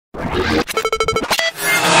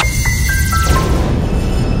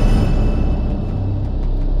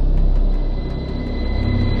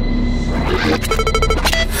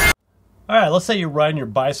let's say you're riding your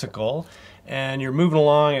bicycle and you're moving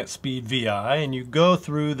along at speed VI and you go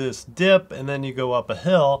through this dip and then you go up a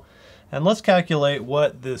hill. And let's calculate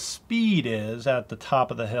what the speed is at the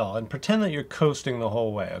top of the hill and pretend that you're coasting the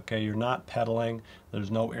whole way, okay? You're not pedaling,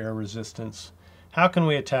 there's no air resistance. How can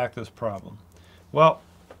we attack this problem? Well,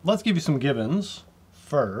 let's give you some givens.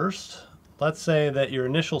 First, let's say that your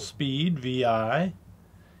initial speed, VI,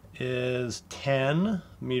 is 10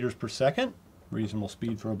 meters per second, reasonable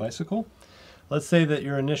speed for a bicycle. Let's say that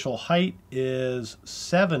your initial height is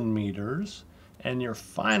 7 meters and your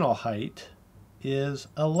final height is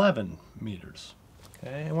 11 meters.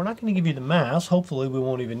 Okay, and we're not going to give you the mass. Hopefully we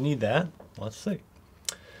won't even need that. Let's see.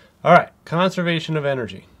 All right, conservation of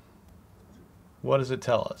energy. What does it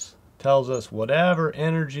tell us? It tells us whatever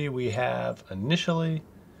energy we have initially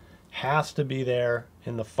has to be there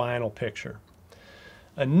in the final picture.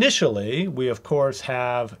 Initially, we of course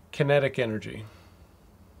have kinetic energy.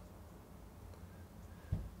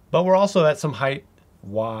 But we're also at some height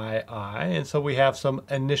yi, and so we have some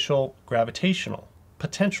initial gravitational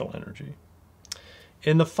potential energy.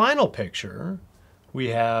 In the final picture, we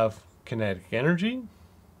have kinetic energy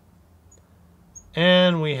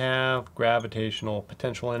and we have gravitational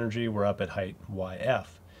potential energy. We're up at height YF.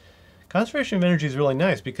 Conservation of energy is really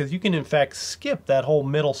nice because you can in fact skip that whole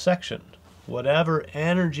middle section. Whatever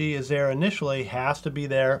energy is there initially has to be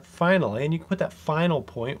there finally, and you can put that final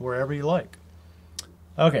point wherever you like.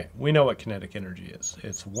 Okay, we know what kinetic energy is.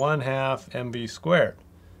 It's 1/2 mv squared.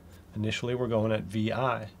 Initially, we're going at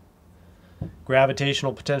VI.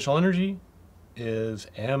 Gravitational potential energy is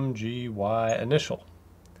mgy initial.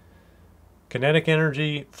 Kinetic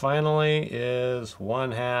energy, finally, is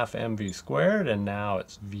 1/2 mv squared, and now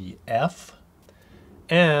it's VF.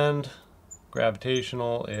 And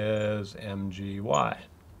gravitational is mgy.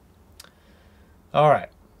 All right.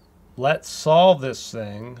 Let's solve this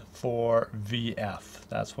thing for VF.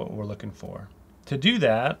 That's what we're looking for. To do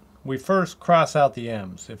that, we first cross out the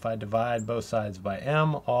m's. If I divide both sides by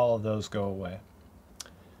m, all of those go away.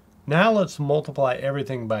 Now let's multiply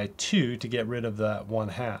everything by 2 to get rid of that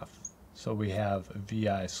 1/2. So we have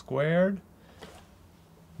VI squared.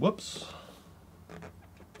 Whoops.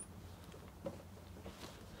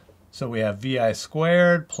 So we have VI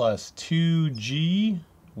squared plus 2g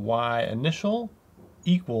y initial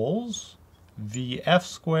equals VF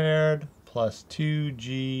squared plus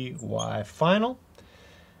 2g y final.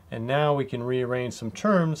 And now we can rearrange some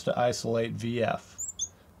terms to isolate VF.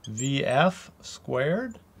 VF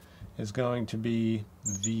squared is going to be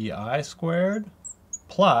VI squared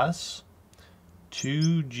plus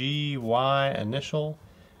 2gy initial.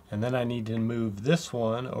 And then I need to move this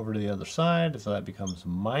one over to the other side, so that becomes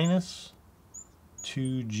minus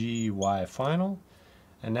 2gy final.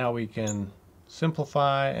 And now we can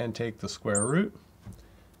simplify and take the square root.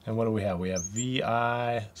 And what do we have? We have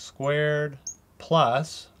VI squared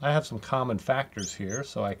plus, I have some common factors here,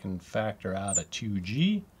 so I can factor out a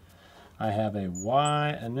 2g. I have a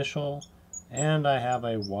y initial, and I have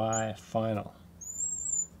a y final.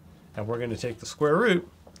 And we're going to take the square root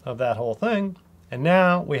of that whole thing, and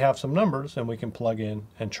now we have some numbers, and we can plug in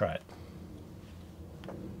and try it.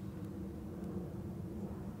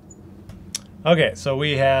 Okay, so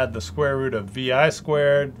we had the square root of VI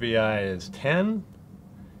squared. VI is 10.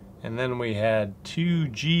 And then we had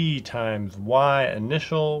 2g times y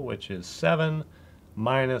initial, which is 7,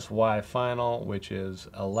 minus y final, which is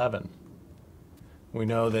 11. We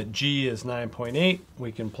know that g is 9.8.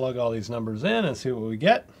 We can plug all these numbers in and see what we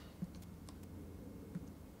get.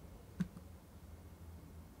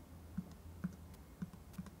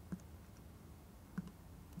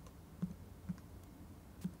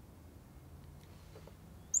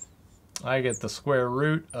 I get the square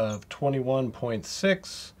root of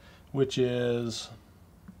 21.6, which is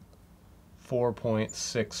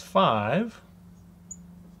 4.65,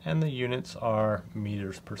 and the units are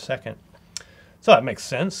meters per second. So that makes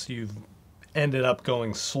sense. You've ended up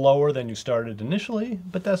going slower than you started initially,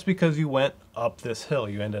 but that's because you went up this hill.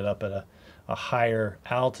 You ended up at a higher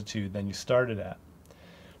altitude than you started at.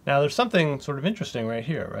 Now there's something sort of interesting right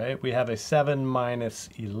here, right? We have a 7 minus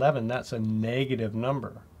 11. That's a negative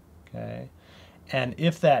number. Okay, and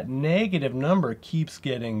if that negative number keeps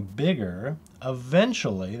getting bigger,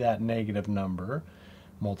 eventually that negative number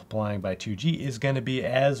multiplying by 2g is going to be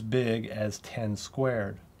as big as 10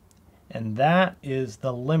 squared. And that is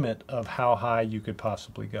the limit of how high you could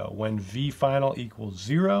possibly go. When v final equals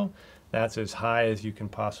 0, that's as high as you can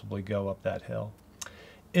possibly go up that hill.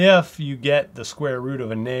 If you get the square root of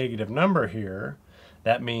a negative number here,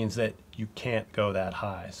 that means that you can't go that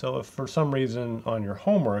high. So if for some reason on your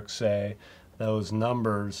homework, say, those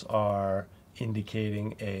numbers are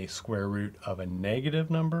indicating a square root of a negative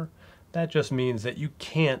number. That just means that you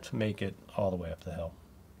can't make it all the way up the hill.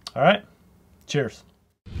 All right, cheers.